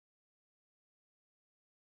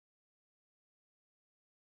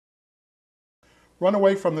run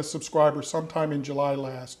away from the subscriber sometime in July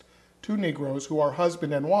last, two Negroes who are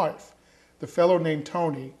husband and wife, the fellow named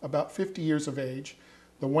Tony, about 50 years of age,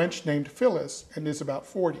 the wench named Phyllis, and is about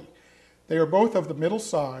 40. They are both of the middle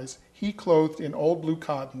size, he clothed in old blue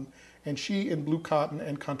cotton, and she in blue cotton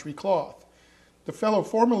and country cloth. The fellow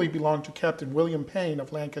formerly belonged to Captain William Payne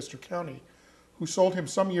of Lancaster County, who sold him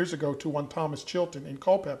some years ago to one Thomas Chilton in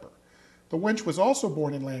Culpeper. The wench was also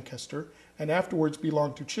born in Lancaster and afterwards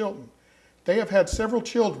belonged to Chilton. They have had several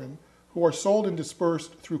children who are sold and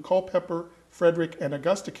dispersed through Culpeper, Frederick, and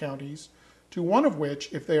Augusta counties, to one of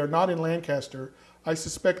which, if they are not in Lancaster, I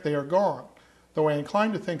suspect they are gone, though I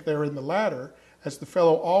incline to think they are in the latter, as the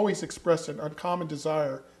fellow always expressed an uncommon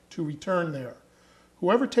desire to return there.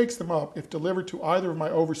 Whoever takes them up, if delivered to either of my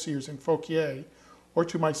overseers in Fauquier, or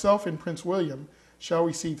to myself in Prince William, shall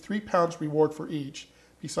receive 3 pounds reward for each,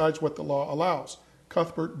 besides what the law allows.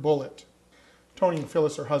 Cuthbert Bullitt. Tony and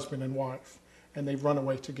Phyllis are husband and wife, and they've run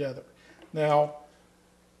away together. Now,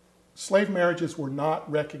 slave marriages were not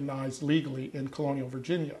recognized legally in colonial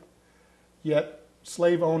Virginia, yet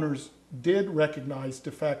slave owners did recognize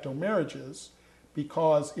de facto marriages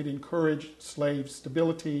because it encouraged slave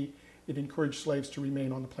stability, it encouraged slaves to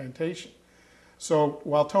remain on the plantation. So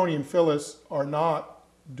while Tony and Phyllis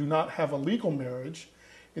do not have a legal marriage,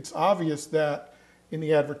 it's obvious that in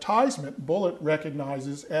the advertisement, Bullitt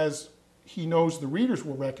recognizes, as he knows the readers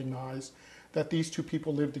will recognize, that these two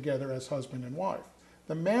people live together as husband and wife.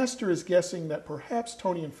 The master is guessing that perhaps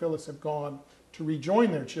Tony and Phyllis have gone to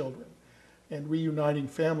rejoin their children, and reuniting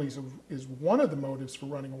families is one of the motives for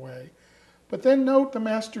running away. But then note the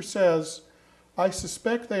master says, I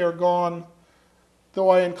suspect they are gone, though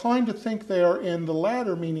I incline to think they are in the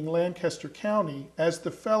latter, meaning Lancaster County, as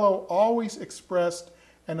the fellow always expressed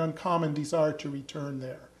an uncommon desire to return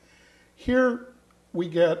there. Here we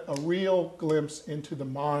get a real glimpse into the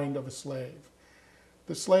mind of a slave.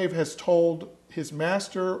 The slave has told his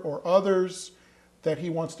master or others that he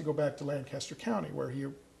wants to go back to Lancaster County, where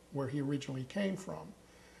he originally came from.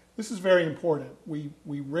 This is very important. We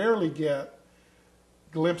rarely get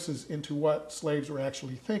glimpses into what slaves were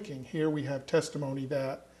actually thinking. Here we have testimony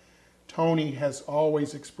that Tony has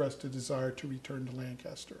always expressed a desire to return to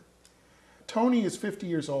Lancaster. Tony is 50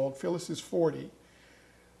 years old, Phyllis is 40.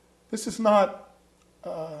 This is not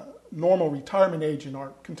normal retirement age in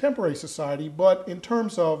our contemporary society, but in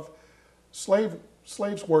terms of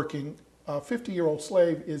slaves working, a 50-year-old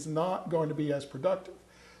slave is not going to be as productive.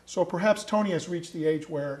 So perhaps Tony has reached the age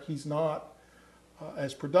where he's not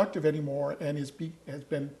as productive anymore and has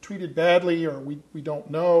been treated badly, or we don't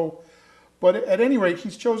know. But at any rate,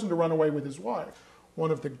 he's chosen to run away with his wife. One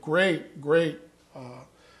of the great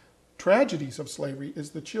tragedies of slavery is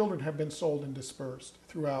the children have been sold and dispersed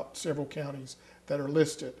throughout several counties that are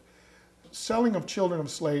listed. Selling of children of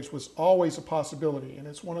slaves was always a possibility, and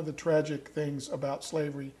it's one of the tragic things about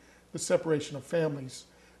slavery, the separation of families.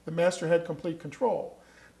 The master had complete control.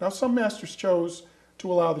 Now, some masters chose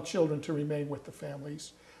to allow the children to remain with the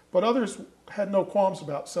families, but others had no qualms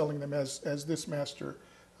about selling them, as this master,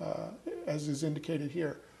 as is indicated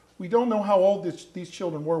here. We don't know how old these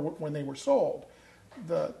children were when they were sold.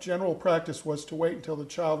 The general practice was to wait until the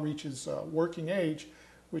child reaches working age,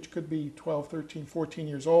 which could be 12, 13, 14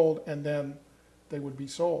 years old, and then they would be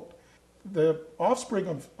sold. The offspring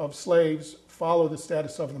of slaves follow the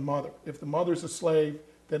status of the mother. If the mother's a slave,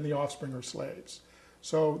 then the offspring are slaves.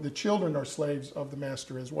 So the children are slaves of the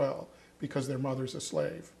master as well, because their mother's a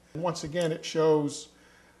slave. And once again, it shows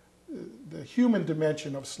the human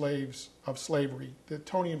dimension of slavery, that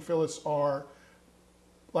Tony and Phyllis are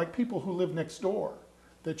like people who live next door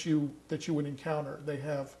that you would encounter. They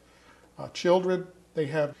have children, they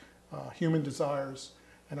have human desires,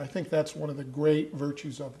 and I think that's one of the great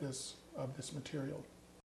virtues of this material.